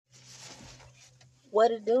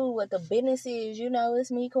What it do, what the business is, you know,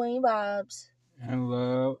 it's me, Queen Bobs.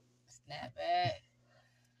 Hello. Snap back.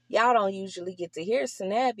 Y'all don't usually get to hear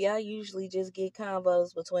Snap. Y'all usually just get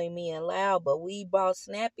convos between me and Loud. But we brought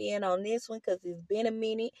Snap in on this one because it's been a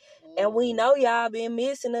minute. And we know y'all been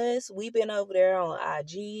missing us. We been over there on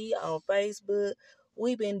IG, on Facebook.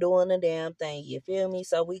 We been doing the damn thing. You feel me?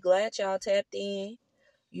 So we glad y'all tapped in.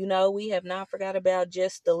 You know, we have not forgot about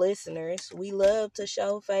just the listeners. We love to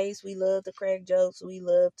show face. We love to crack jokes. We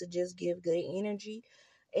love to just give good energy.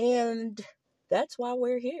 And that's why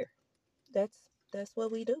we're here. That's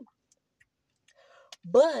what we do.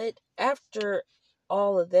 But after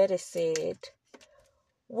all of that is said,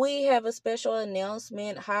 we have a special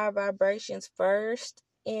announcement. High Vibrations first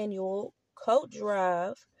annual coat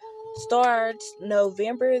drive starts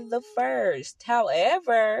November the 1st.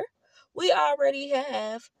 However, we already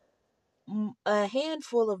have a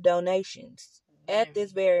handful of donations at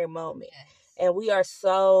this very moment. Yes. And we are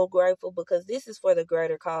so grateful because this is for the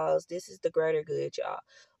greater cause. This is the greater good, y'all.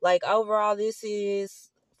 Like, overall, this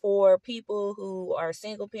is for people who are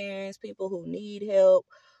single parents, people who need help,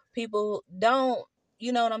 people don't,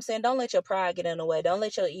 you know what I'm saying? Don't let your pride get in the way. Don't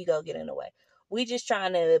let your ego get in the way. We just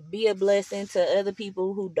trying to be a blessing to other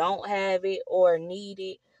people who don't have it or need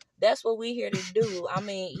it. That's what we here to do. I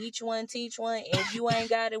mean, each one teach one. If you ain't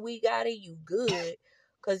got it, we got it. You good.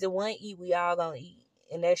 Cause if one eat, we all gonna eat.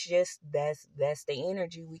 And that's the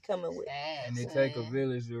energy we coming with. And it take a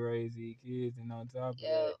village to raise these kids, and on top of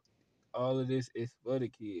that, all of this is for the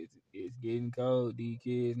kids. It's getting cold. These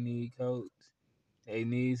kids need coats. They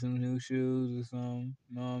need some new shoes or something.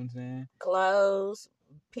 You know what I'm saying? Clothes.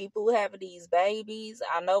 People having these babies.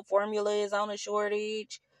 I know formula is on a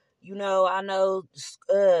shortage. You know, I know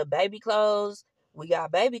baby clothes. We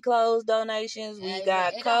got baby clothes donations. We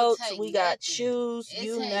got coats. We got shoes.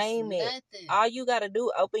 You name it. Nothing. All you got to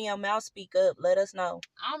do, open your mouth, speak up, let us know.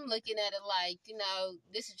 I'm looking at it like, you know,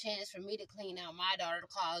 this is a chance for me to clean out my daughter's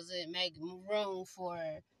closet, make room for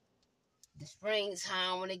the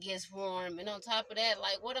springtime when it gets warm. And on top of that,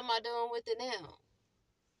 like, what am I doing with it now?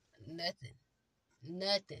 Nothing.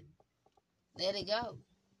 Let it go.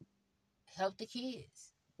 Help the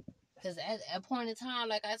kids. Because at a point in time,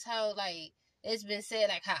 like I told, like, it's been said,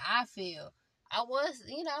 like, how I feel. I was,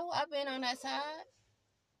 you know, I've been on that side.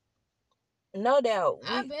 No doubt.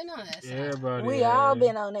 I've been on that side. Everybody We has. all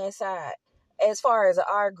been on that side. As far as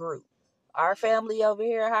our group, our family over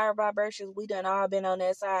here, Higher Vibrations, we done all been on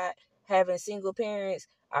that side, having single parents.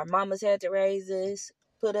 Our mamas had to raise us,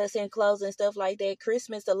 put us in clothes and stuff like that.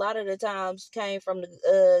 Christmas, a lot of the times came from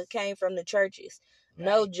the churches. Right.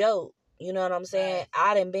 No joke. You know what I'm saying?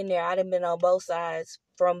 Right. I done been there. I done been on both sides,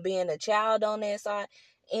 from being a child on that side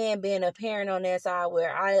and being a parent on that side,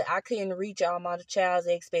 where I couldn't reach all my child's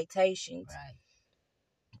expectations. Right.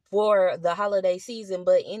 For the holiday season,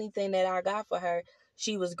 but anything that I got for her,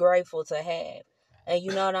 she was grateful to have. And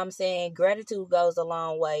you know what I'm saying? Gratitude goes a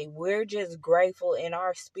long way. We're just grateful in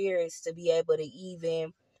our spirits to be able to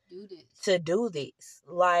even do this.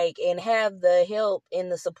 Like, and have the help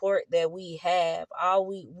and the support that we have.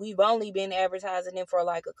 We've only been advertising it for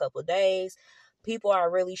like a couple of days. People are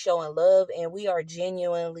really showing love, and we are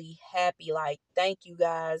genuinely happy. Like, thank you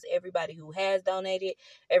guys, everybody who has donated,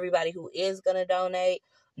 everybody who is gonna donate.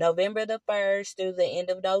 November the 1st through the end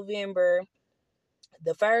of November.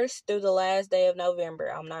 The 1st through the last day of November.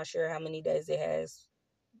 I'm not sure how many days it has.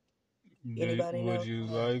 Anybody know? Would you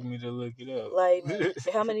like me to look it up? Like,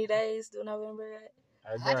 how many days do November have?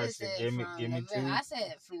 I just said, give me two. I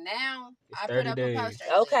said from now, it's I 30 put up days. a poster.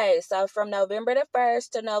 Okay, so from November the 1st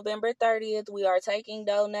to November 30th, we are taking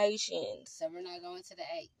donations. So we're not going to the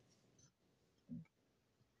 8th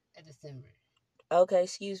of December. Okay,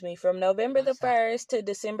 excuse me. From November the 1st to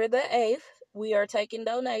December the 8th, we are taking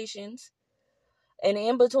donations. And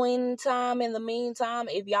in between time, in the meantime,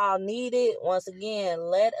 if y'all need it, once again,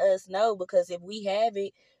 let us know. Because if we have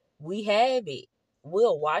it, we have it.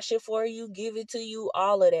 We'll wash it for you, give it to you,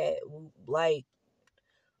 all of that. Like,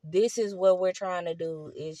 this is what we're trying to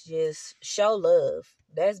do, is just show love.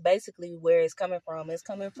 That's basically where it's coming from. It's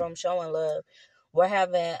coming from showing love. We're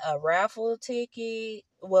having a raffle ticket.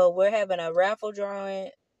 Well, we're having a raffle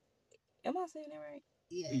drawing. Am I saying that right?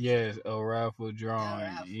 Yes, a raffle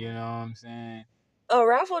drawing. You know what I'm saying? A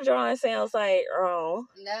raffle drawing sounds like wrong.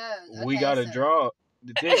 No. Okay, we got to draw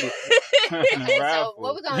the ticket. So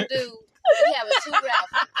what we're going to do, we have 2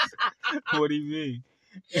 raffles. What do you mean?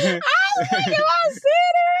 I don't think I said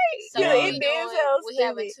it right. So we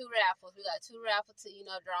have 2 raffles. We got 2 raffles,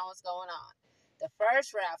 drawings going on. The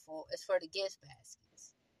first raffle is for the gift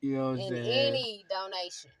baskets. You know what I'm saying? Any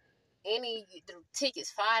donation. the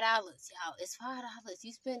tickets $5, y'all. It's $5.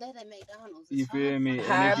 You spend that at McDonald's. It's You feel me?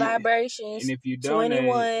 Higher vibrations. And if you donate,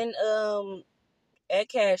 21 at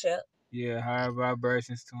Cash App. Yeah, Higher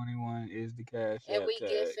Vibrations 21 is the Cash App And we tag.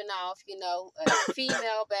 gifting off, a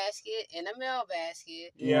female basket and a male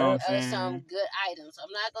basket. You know what I'm saying? Some good items.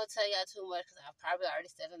 I'm not going to tell y'all too much because I probably already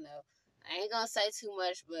said enough. I ain't going to say too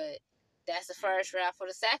much, but that's the first raffle.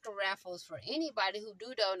 The second raffle is for anybody who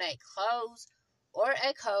do donate clothes or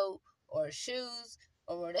a coat or shoes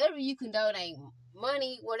or whatever you can donate,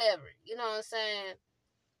 money, whatever. You know what I'm saying?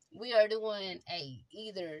 We are doing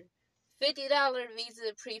either $50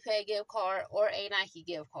 Visa prepaid gift card or a Nike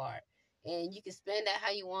gift card. And you can spend that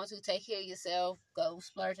how you want to. Take care of yourself. Go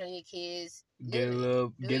splurge on your kids. Get a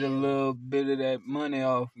little bit of that money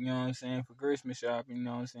off, you know what I'm saying, for Christmas shopping, you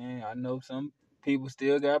know what I'm saying? I know some people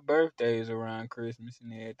still got birthdays around Christmas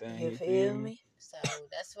and everything. You feel me? So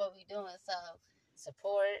that's what we doing. So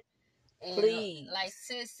support. And please. Like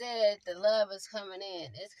Sis said, the love is coming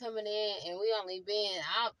in. It's coming in, and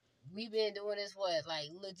we've been doing this,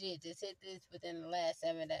 legit, just hit this within the last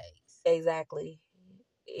 7 days. Exactly.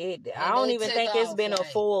 I don't even think it's been a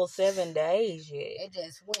full 7 days yet. It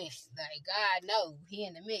just went. God know, he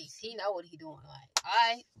in the mix. He know what he doing. All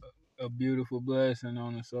right. A beautiful blessing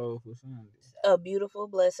on a soulful Sunday. A beautiful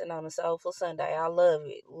blessing on a soulful Sunday. I love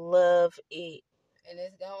it. Love it. And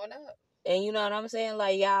it's going up. And you know what I'm saying?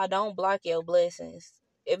 Y'all don't block your blessings.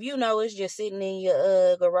 If you know it's just sitting in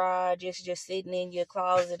your garage, it's just sitting in your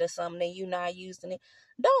closet or something, and you not using it,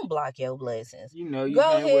 don't block your blessings. You know you go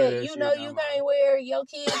can't ahead. Wear that you know you can't wear it. Your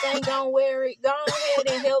kids ain't gonna wear it. Go ahead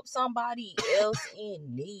and help somebody else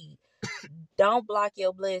in need. Don't block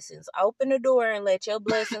your blessings. Open the door and let your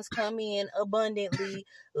blessings come in abundantly.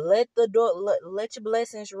 Let your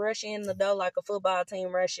blessings rush in the door like a football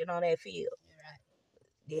team rushing on that field.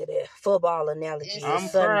 Yeah, that football analogy. I'm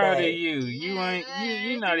proud of you. You ain't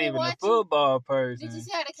you not even a football person. Did you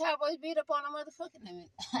see how the Cowboys beat up on a motherfucking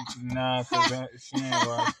Nah, cause she ain't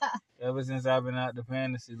watching. Ever since I've been out the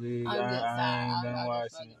fantasy league, I ain't been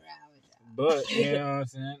watching. But you know what I'm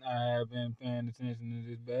saying? I have been paying attention to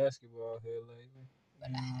this basketball here lately.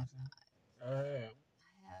 But I have.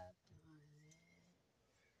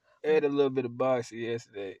 I had a little bit of boxing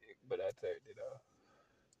yesterday, but I turned it off.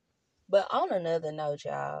 But on another note,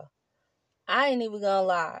 y'all, I ain't even gonna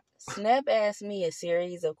lie. Snap asked me a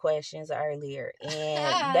series of questions earlier,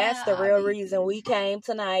 and that's the real reason we came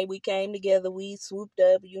tonight. We came together, we swooped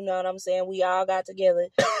up, you know what I'm saying? We all got together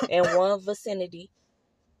in one vicinity.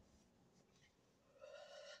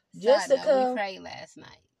 Just to come. We prayed last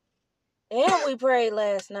night. And we prayed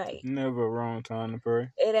last night. Never a wrong time to pray.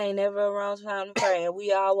 It ain't never a wrong time to pray. And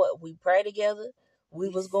we pray together. We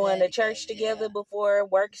was going to church together before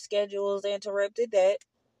work schedules interrupted that.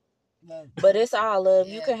 But it's all love.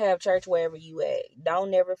 You can have church wherever you at. Don't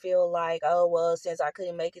never feel like, oh well, since I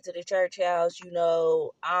couldn't make it to the church house,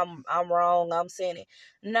 I'm wrong, I'm sinning.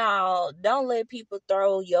 No, don't let people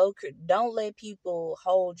don't let people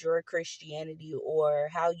hold your Christianity or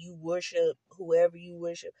how you worship whoever you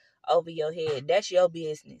worship over your head. That's your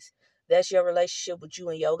business. That's your relationship with you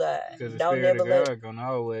and your God. Because the Spirit of God gonna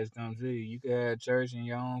always come to you. You can have church in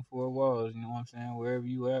your own four walls, you know what I'm saying, wherever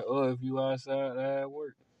you at, or if you outside at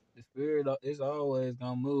work. The Spirit is always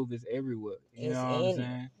gonna move. It's everywhere. You know what I'm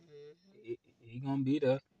saying? He gonna be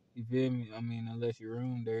there. You feel me? I mean, unless your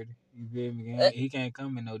room dirty. You feel me? He can't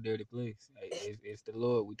come in no dirty place. It's the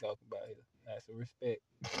Lord we talk about here. That's a respect.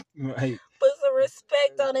 Right? Put some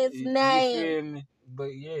respect on his name. You feel me?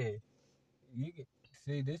 But yeah, you can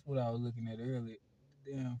see this. What I was looking at earlier.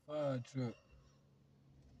 The damn fire truck.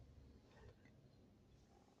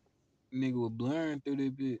 Nigga was blurring through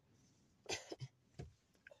this bit.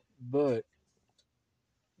 But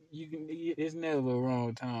it's never a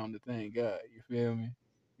wrong time to thank God. You feel me?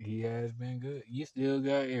 He has been good. You still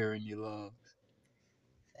got air in your lungs.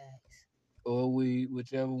 Facts. Or weed,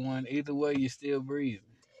 whichever one. Either way, you're still breathing.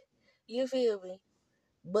 You feel me?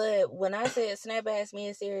 But when I said Snap asked me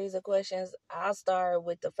a series of questions, I'll start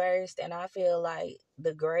with the first, and I feel like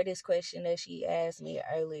the greatest question that she asked me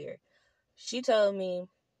earlier. She told me,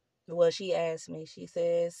 she asked me, she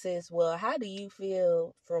says, sis, well, how do you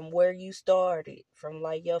feel from where you started, from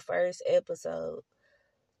like your first episode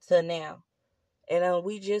to now? And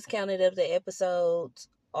we just counted up the episodes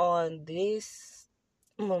on this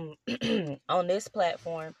on this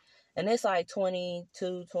platform, and it's like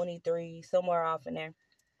 22, 23, somewhere off in there.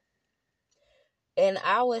 And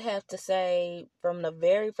I would have to say, from the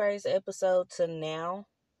very first episode to now,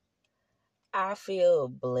 I feel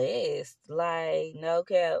blessed. Like, no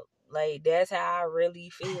cap. Like, that's how I really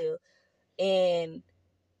feel. And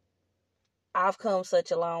I've come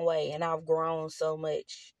such a long way and I've grown so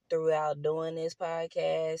much throughout doing this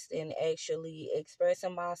podcast and actually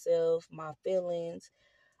expressing myself, my feelings.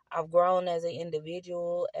 I've grown as an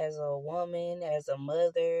individual, as a woman, as a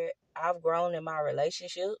mother. I've grown in my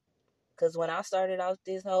relationship because when I started off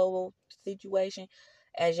this whole situation,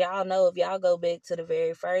 as y'all know, if y'all go back to the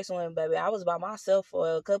very first one, baby, I was by myself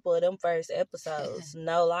for a couple of them first episodes.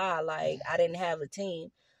 No lie, like I didn't have a team.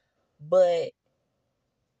 But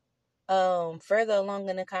further along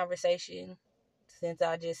in the conversation, since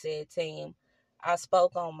I just said team, I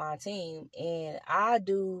spoke on my team and I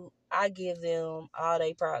give them all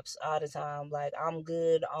they props all the time. Like I'm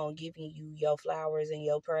good on giving you your flowers and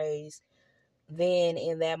your praise then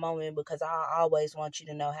in that moment because I always want you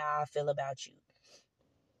to know how I feel about you.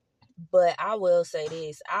 But I will say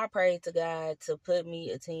this, I pray to God to put me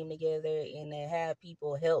a team together and to have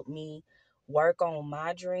people help me work on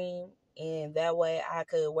my dream. And that way I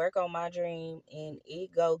could work on my dream and it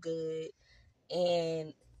go good.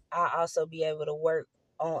 And I also be able to work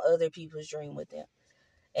on other people's dream with them.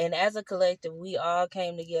 And as a collective, we all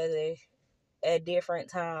came together at different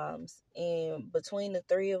times. And between the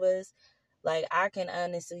three of us, like I can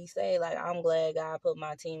honestly say, like I'm glad God put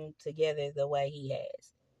my team together the way He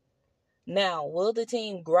has. Now, will the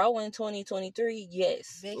team grow in 2023?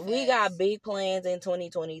 Yes. We got big plans in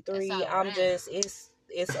 2023. I'm just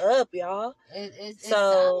it's up, y'all. It's so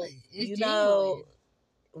solid. It's you genuine. know,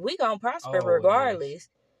 we gonna prosper regardless.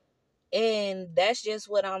 And that's just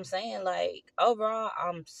what I'm saying. Like overall,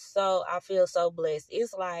 I feel so blessed.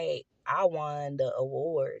 It's like I won the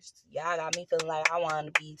awards. Y'all got me feeling like I won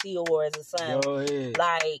the BT Awards or something. Go ahead.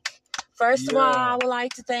 Like, first of all, I would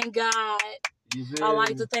like to thank God. I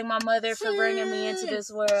like to thank my mother for bringing me into this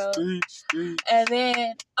world. And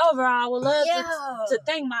then overall, I would love to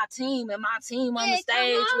thank my team and my team on the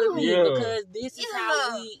stage with me because this is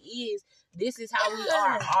how we is. This is how we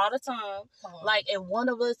are all the time. Like, if one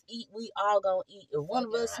of us eat, we all gonna eat. If one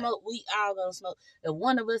of us smoke, we all gonna smoke. If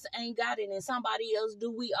one of us ain't got it and somebody else do,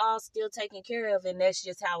 we all still taken care of. And that's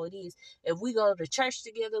just how it is. If we go to church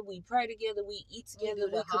together, we pray together, we eat together,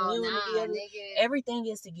 we commune together. Everything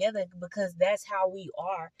is together because that's how we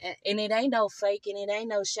are. And it ain't no faking, it ain't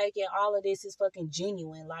no shaking. All of this is fucking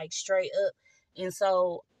genuine, like straight up. And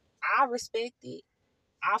so I respect it.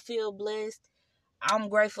 I feel blessed. I'm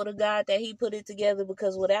grateful to God that He put it together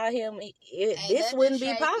because without Him, this wouldn't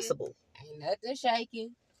be possible. Ain't nothing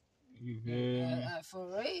shaking. You feel for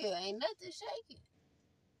real, ain't nothing shaking.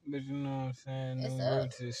 But you know what I'm saying? The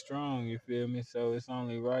roots is strong, you feel me? So it's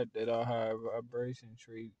only right that our high vibration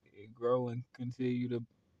tree it grow and continue to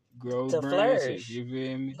grow to branches. Flourish. You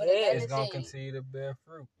feel me? But it's gonna continue to bear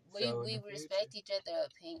fruit. We respect each other's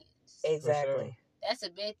opinions. Exactly. That's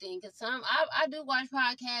a big thing because I do watch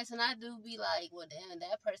podcasts and I do be like, well, damn,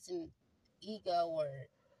 that person ego or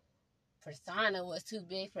persona was too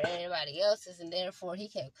big for everybody else's, and therefore he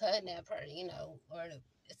kept cutting that person,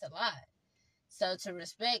 it's a lot. So to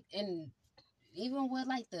respect, and even with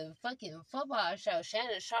like the fucking football show,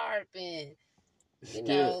 Shannon Sharp and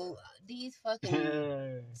these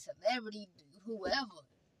fucking celebrity whoever,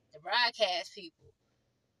 the broadcast people,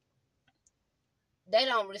 they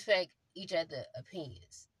don't respect each other's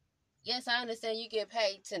opinions. Yes, I understand you get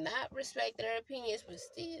paid to not respect their opinions, but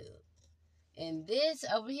still. And this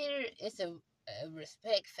over here, it's a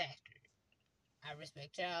respect factor. I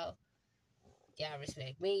respect y'all. Y'all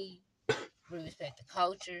respect me. We respect the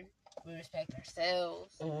culture. We respect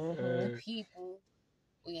ourselves. The people.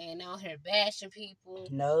 We ain't out here bashing people.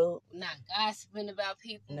 No. Not gossiping about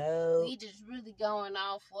people. No. We just really going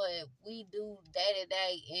off what we do day to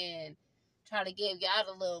day and try to give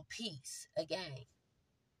y'all a little piece again.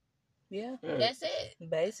 Yeah. That's it.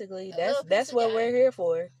 Basically, that's what we're here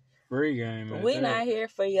for. Free game. We're not here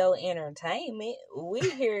for your entertainment.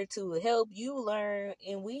 We're here to help you learn,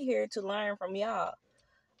 and we here to learn from y'all.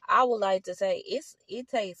 I would like to say it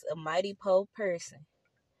takes a mighty po person.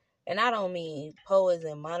 And I don't mean po as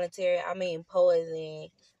in monetary. I mean po as in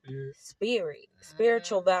spirit,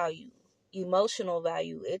 spiritual value, emotional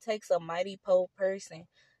value. It takes a mighty po person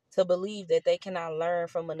to believe that they cannot learn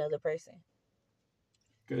from another person.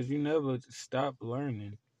 Because you never stop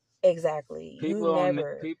learning. Exactly. People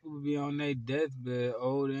be on their deathbed,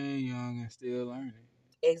 old and young, and still learning.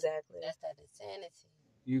 Exactly. That's that insanity.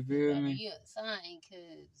 You feel me? You a sign,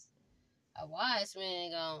 because a wise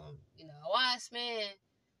man a wise man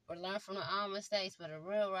will learn from the own mistakes, but a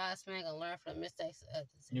real wise man gonna learn from the mistakes of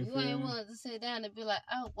others. If you ain't willing to sit down and be like,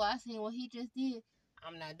 oh, well, I seen what he just did,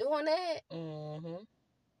 I'm not doing that.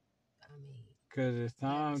 Because as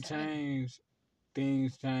time change,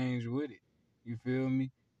 things change with it. You feel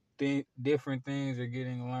me? different things are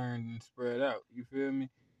getting learned and spread out. You feel me?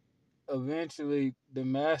 Eventually, the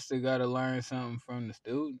master got to learn something from the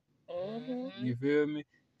student. Mm-hmm. You feel me?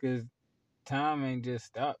 Because time ain't just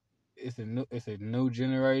stopped. It's a new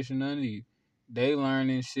generation under you. They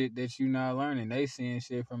learning shit that you not learning. They seeing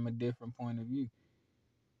shit from a different point of view.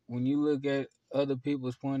 When you look at other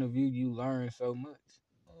people's point of view, you learn so much.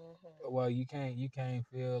 Mm-hmm. Well, you can't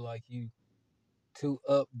feel like you too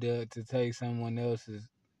up there to take someone else's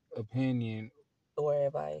opinion Or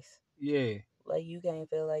advice. Yeah. Like, you can't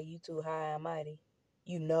feel like you too high and mighty.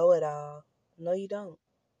 You know it all. No, you don't.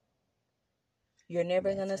 You're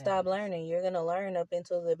never going to stop learning. You're going to learn up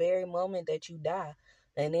until the very moment that you die.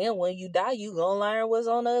 And then when you die, you going to learn what's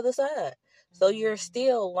on the other side. So you're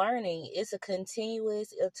still learning. It's a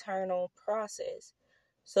continuous, eternal process.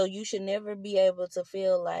 So you should never be able to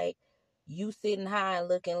feel like you sitting high and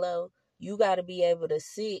looking low. You got to be able to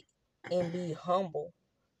sit and be humble.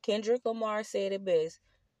 Kendrick Lamar said it best.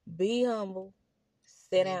 Be humble.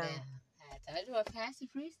 Sit down. I told you what Pastor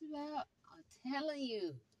Priest about. I'm telling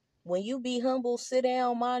you. When you be humble, sit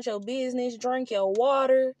down, mind your business, drink your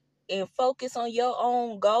water, and focus on your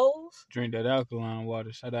own goals. Drink that alkaline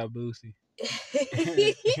water. Shout out Boosie.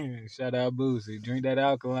 Shout out Boosie. Drink that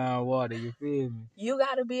alkaline water. You feel me? You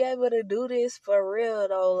got to be able to do this for real,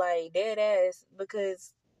 though, like dead ass,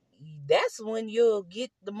 because that's when you'll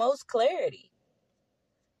get the most clarity.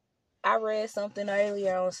 I read something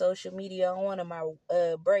earlier on social media on one of my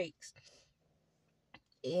breaks.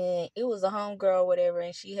 And it was a homegirl or whatever,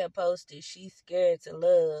 and she had posted she's scared to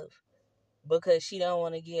love because she don't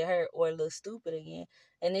want to get hurt or look stupid again.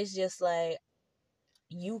 And it's just like,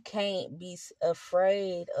 you can't be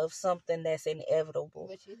afraid of something that's inevitable.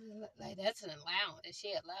 But you like, that's an allowance. Is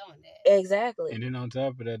she allowing that? Exactly. And then on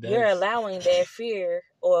top of that, you're allowing that fear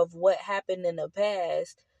of what happened in the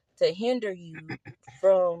past to hinder you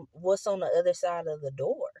from what's on the other side of the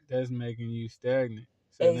door. That's making you stagnant.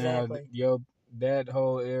 So exactly. Now that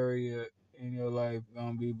whole area in your life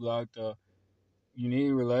gonna be blocked off. You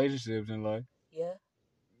need relationships in life. Yeah.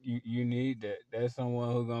 You need that. That's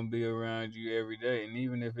someone who's gonna be around you every day, and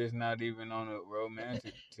even if it's not even on a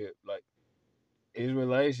romantic tip, like it's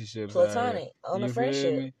relationships, platonic, on a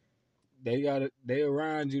friendship. They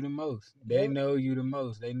around you the most. They know you the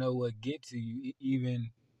most. They know what get to you, even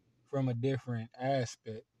from a different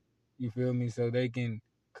aspect. You feel me? So they can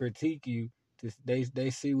critique you. They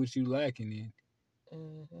see what you lacking in.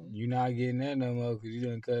 Mm-hmm. You're not getting that no more because you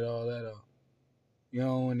done cut all that off. You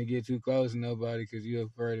don't want to get too close to nobody because you're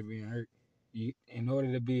afraid of being hurt. In order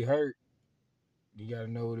to be hurt, you got to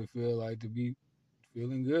know what it feels like to be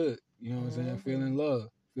feeling good. You know what I'm saying? Feeling love,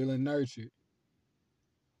 feeling nurtured.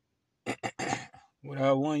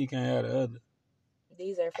 Without one, you can't have the other.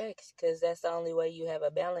 These are facts, because that's the only way you have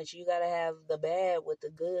a balance. You got to have the bad with the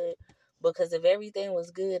good, because if everything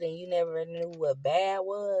was good and you never knew what bad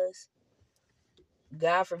was,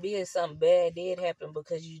 God forbid something bad did happen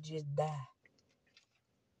because you just die.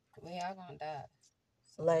 We all gonna die.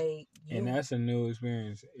 Like, and that's a new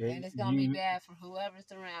experience. And it's gonna be bad for whoever's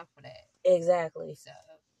around for that. Exactly. So,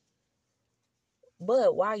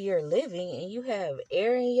 but while you're living and you have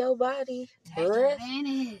air in your body,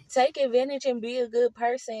 take advantage and be a good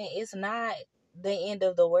person. It's not the end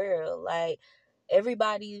of the world. Like,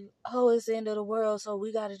 everybody, it's the end of the world, so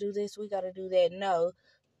we got to do this, we got to do that. No.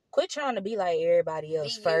 Quit trying to be like everybody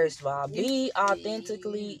else, first of all. Be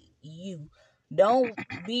authentically you. Don't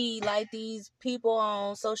be like these people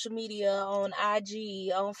on social media, on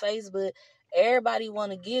IG, on Facebook. Everybody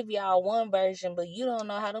want to give y'all one version, but you don't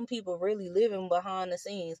know how them people really living behind the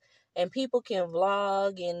scenes. And people can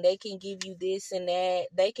vlog and they can give you this and that.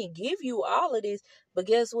 They can give you all of this, but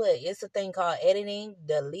guess what? It's a thing called editing,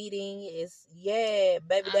 deleting. They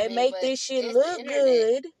make this shit look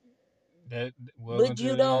good. But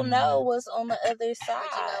you don't know what's on the other side.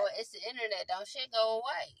 But you know what? It's the internet. Don't shit go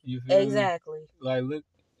away. You feel exactly. Me? Like, look,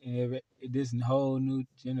 if this whole new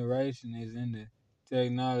generation is in the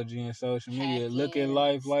technology and social media. Look at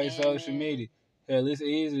life like social media. Hell, it's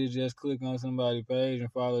easy to just click on somebody's page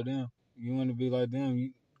and follow them. You want to be like them,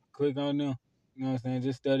 you click on them. You know what I'm saying?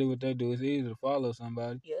 Just study what they do. It's easy to follow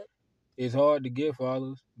somebody. Yep. It's hard to get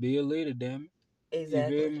followers. Be a leader, damn it.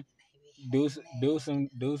 Exactly. You feel me? Do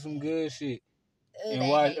some good shit. And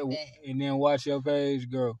then watch your page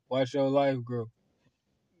grow. Watch your life grow.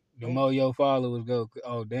 The more your followers go,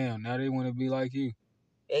 oh damn, now they want to be like you.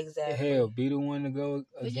 Exactly. Hell, be the one to go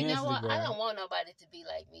against you know what? the I don't want nobody to be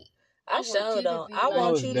like me. I sure don't. I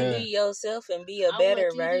want you to be yourself and be a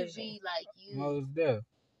better version. To be like you. Most deaf.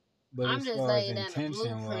 But I'm as just far as laying down the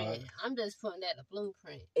intention blueprint. wise, I'm just putting that the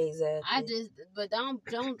blueprint. Exactly. But don't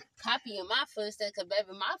copy in my footsteps, cause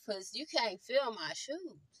baby, my footsteps, you can't feel my shoes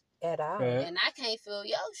At all. fact. and I can't feel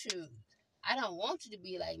your shoes. I don't want you to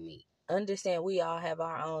be like me. Understand, we all have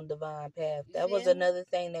our own divine path. You That was feel me? another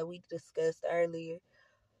thing that we discussed earlier.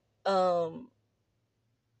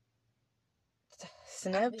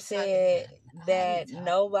 Snap said that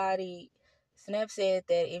Snap said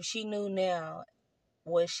that if she knew now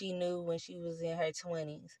what she knew when she was in her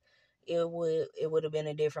 20s, it would have been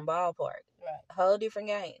a different ballpark. Right. Whole different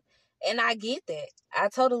game. And I get that. I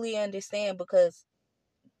totally understand, because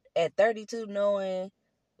at 32, knowing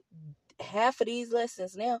half of these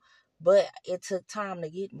lessons now, but it took time to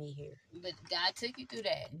get me here. But God took you through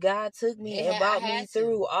that. God took me and brought me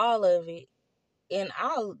through all of it. And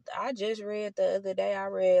I just read the other day, I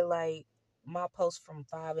read like my post from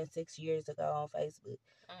 5 and 6 years ago on Facebook.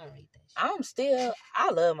 I don't read that shit. I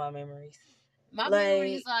love my memories. My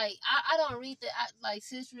memories, like, I don't read like,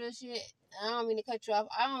 sis, real shit. I don't mean to cut you off.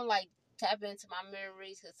 I don't, like, tap into my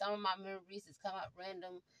memories, because some of my memories has come up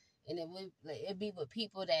random, and it be with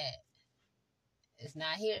people that is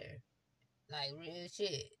not here. Like, real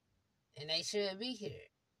shit. And they should be here.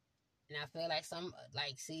 And I feel like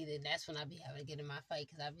that's when I be having to get in my fight,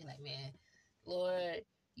 because I be like, man, Lord,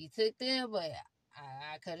 you took them, but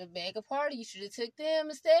I could have begged a party. You should have took them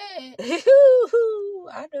instead.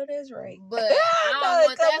 I know that's right. But I don't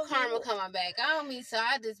want that karma coming back on me, so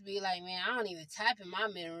I just be like, man, I don't even type in my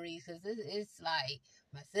memories, because it's like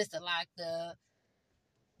my sister locked up,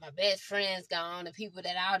 my best friend's gone, the people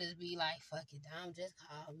that I'll just be like, fuck it, Dom, just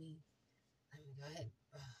call me. Let me go ahead.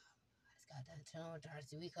 I just got done telling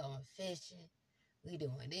Darcy, we going fishing, we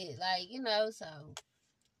doing this, like, so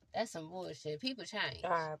that's some bullshit. People change.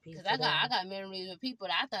 Because I got memories with people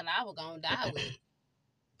that I thought I was gonna die with.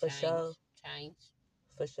 For sure. Change.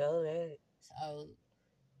 For sure, that. So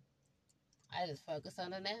I just focus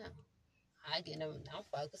on it now. I'm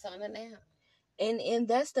focused on it now. And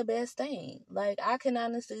that's the best thing. Like, I can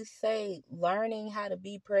honestly say learning how to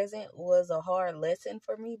be present was a hard lesson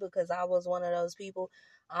for me, because I was one of those people,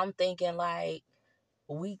 I'm thinking like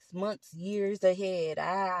weeks, months, years ahead.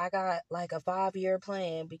 I got like a 5-year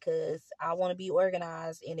plan, because I want to be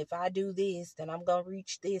organized, and if I do this, then I'm going to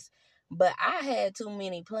reach this. But I had too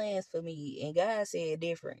many plans for me, and God said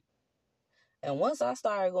different. And once I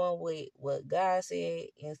started going with what God said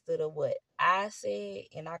instead of what I said,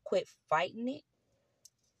 and I quit fighting it,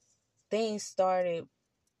 things started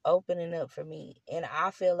opening up for me. And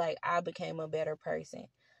I feel like I became a better person.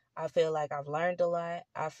 I feel like I've learned a lot.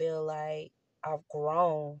 I feel like I've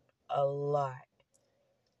grown a lot.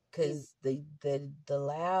 Because the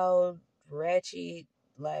loud, ratchet,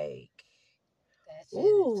 like,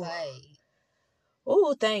 ooh.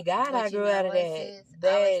 Ooh, thank God I grew out of that.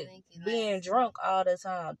 That being drunk all the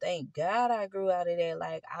time. Thank God I grew out of that.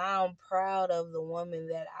 Like, I'm proud of the woman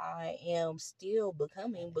that I am still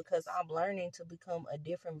becoming, because I'm learning to become a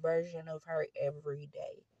different version of her every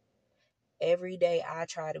day. Every day I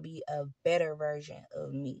try to be a better version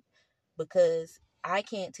of me, because I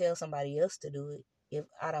can't tell somebody else to do it if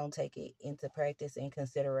I don't take it into practice and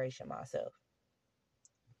consideration myself.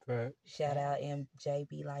 Correct. Shout out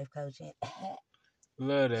MJB Life Coaching.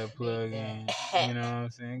 Love that plug in. You know what I'm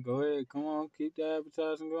saying? Go ahead. Come on. Keep the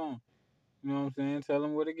advertising going. You know what I'm saying? Tell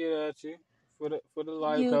them where to get at you for the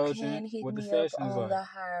life coaching. You what can the hit me up sessions on like. the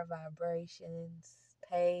Higher Vibrations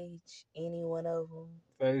page. Any one of them.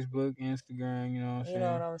 Facebook, Instagram, you know what I'm saying? You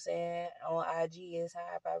know what I'm saying? On IG is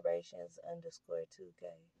Higher Vibrations _2K.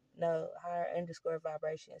 No, Higher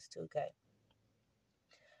 _Vibrations 2K.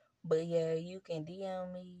 But yeah, you can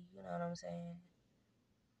DM me, you know what I'm saying?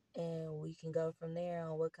 And we can go from there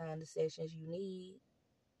on what kind of sessions you need.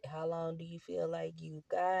 How long do you feel like you've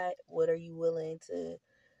got? What are you willing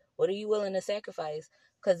to sacrifice?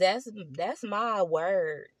 Because that's my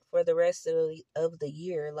word for the rest of the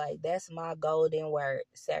year. Like, that's my golden word,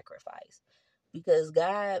 sacrifice. Because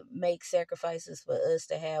God makes sacrifices for us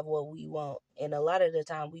to have what we want. And a lot of the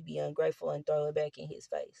time we be ungrateful and throw it back in his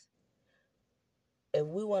face. If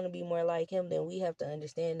we want to be more like him, then we have to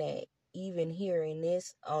understand that even here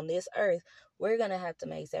on this earth, we're going to have to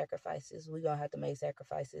make sacrifices. We're going to have to make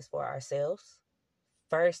sacrifices for ourselves,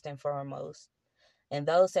 first and foremost. And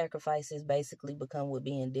those sacrifices basically become with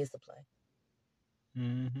being disciplined.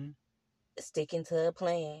 Mm-hmm. Sticking to a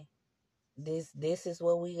plan. This is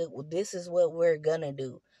what we're going to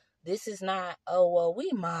do. This is not, oh, well,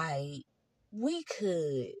 we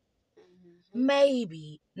could,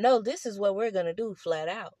 maybe. No, this is what we're going to do flat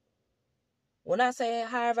out. When I say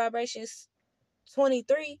Higher Vibrations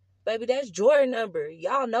 23, baby, that's Jordan number.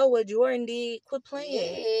 Y'all know what Jordan did. Quit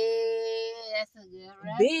playing. That's a good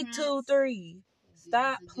reference. Big 2-3.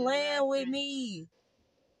 Stop playing with me.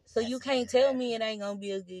 So you can't tell me it ain't gonna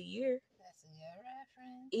be a good year. That's a good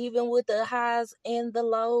reference. Even with the highs and the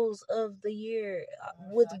lows of the year,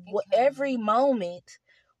 with every moment,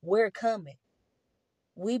 we're coming.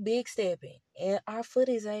 We big stepping, and our foot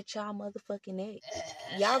is at y'all motherfucking neck.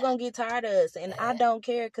 Y'all gonna get tired of us, and I don't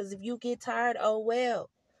care, because if you get tired, oh well.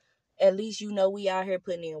 At least you know we out here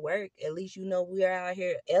putting in work. At least you know we are out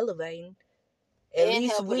here elevating. At And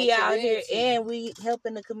least we out here and we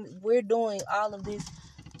helping the community. We're doing all of this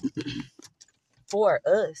for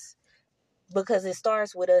us, because it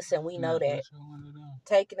starts with us, and we know that.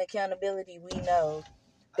 Taking accountability, we know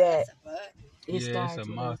that it starts it's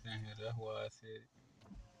a moth in here. That's why I said it.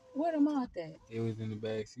 Where the moth at? It was in the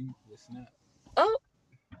back seat with Snap. Oh.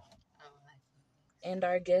 And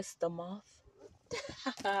our guest, the moth.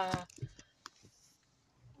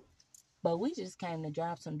 But we just came to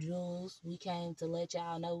drop some jewels. We came to let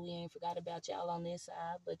y'all know we ain't forgot about y'all on this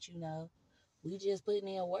side. But, you know, we just putting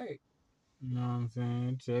in work. You know what I'm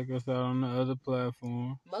saying? Check us out on the other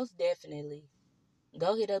platform. Most definitely.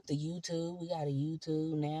 Go hit up the YouTube. We got a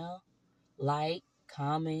YouTube now. Like,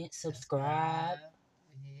 comment, subscribe.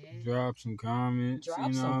 Drop some comments.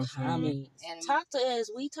 Drop some comments. And talk to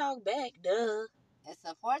us. We talk back, duh. And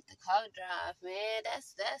support the coat drive, man.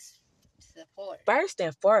 That's support. First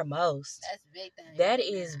and foremost. That's big thing. That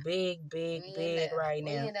is big right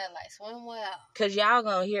now. We in that like swim well. Because y'all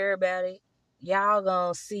gonna hear about it. Y'all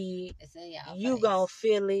gonna see it. It's in y'all You face. Gonna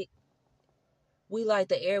feel it. We like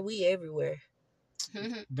the air. We everywhere.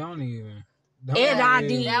 Don't even. And I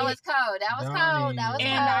did. That was cold.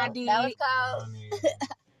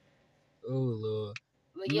 Oh, Lord.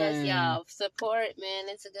 But yes, y'all, support, man.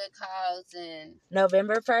 It's a good cause. And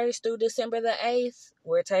November 1st through December the 8th,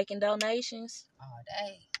 we're taking donations. All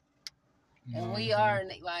day. And we are,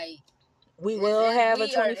 like... We will have a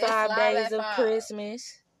 25 days of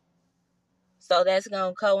Christmas. So that's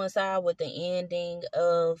going to coincide with the ending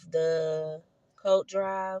of the coat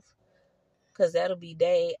drive. Because that'll be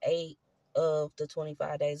day 8 of the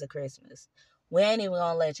 25 days of Christmas. We ain't even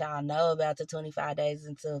gonna let y'all know about the 25 days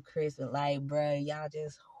until Christmas. Like, bruh, y'all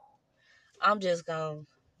just... I'm just gonna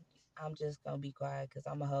be quiet, because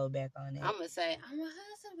I'm gonna hold back on it. I'm gonna say, I'm a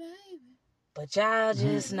hustle, baby. But y'all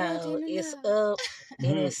just know it's up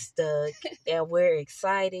and it's stuck. And we're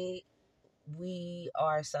excited. We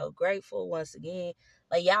are so grateful once again.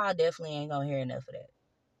 Like, y'all definitely ain't gonna hear enough of that.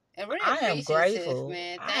 I am grateful.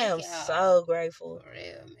 Man. I am so grateful. For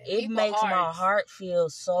real, man. It makes my heart feel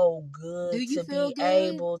so good to be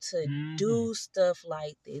able to do stuff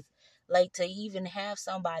like this. Like, to even have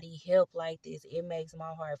somebody help like this, it makes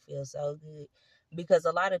my heart feel so good. Because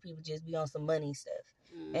a lot of people just be on some money stuff.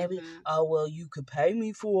 And be, oh, well, you could pay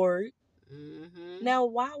me for it. Now,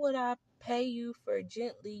 why would I pay you for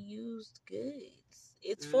gently used goods?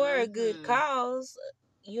 It's for a good cause.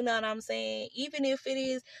 You know what I'm saying? Even if it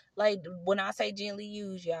is, like, when I say gently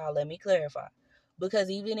used, y'all, let me clarify.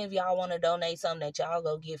 Because even if y'all want to donate something that y'all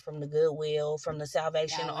go get from the Goodwill, from the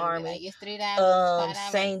Salvation Army, like,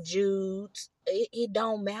 St. Jude's, it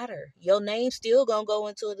don't matter. Your name's still going to go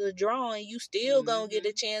into the drawing. You still going to get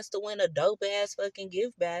a chance to win a dope-ass fucking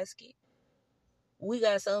gift basket. We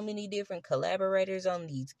got so many different collaborators on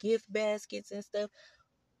these gift baskets and stuff.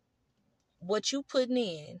 What you putting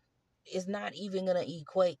in is not even going to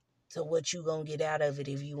equate to what you going to get out of it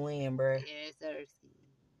if you win, bruh. Yes, sir.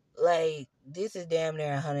 Like, this is damn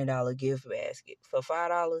near $100 gift basket. For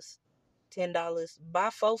 $5, $10, buy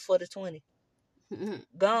 4 for the 20.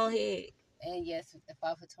 Go ahead. And yes, with the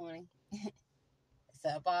 4 for 20. It's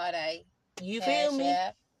up all day. You feel me?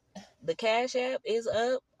 The Cash App is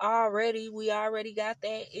up already. We already got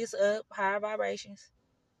that. It's up. Higher vibrations.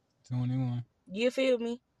 21. You feel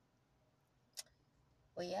me?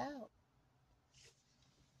 We out.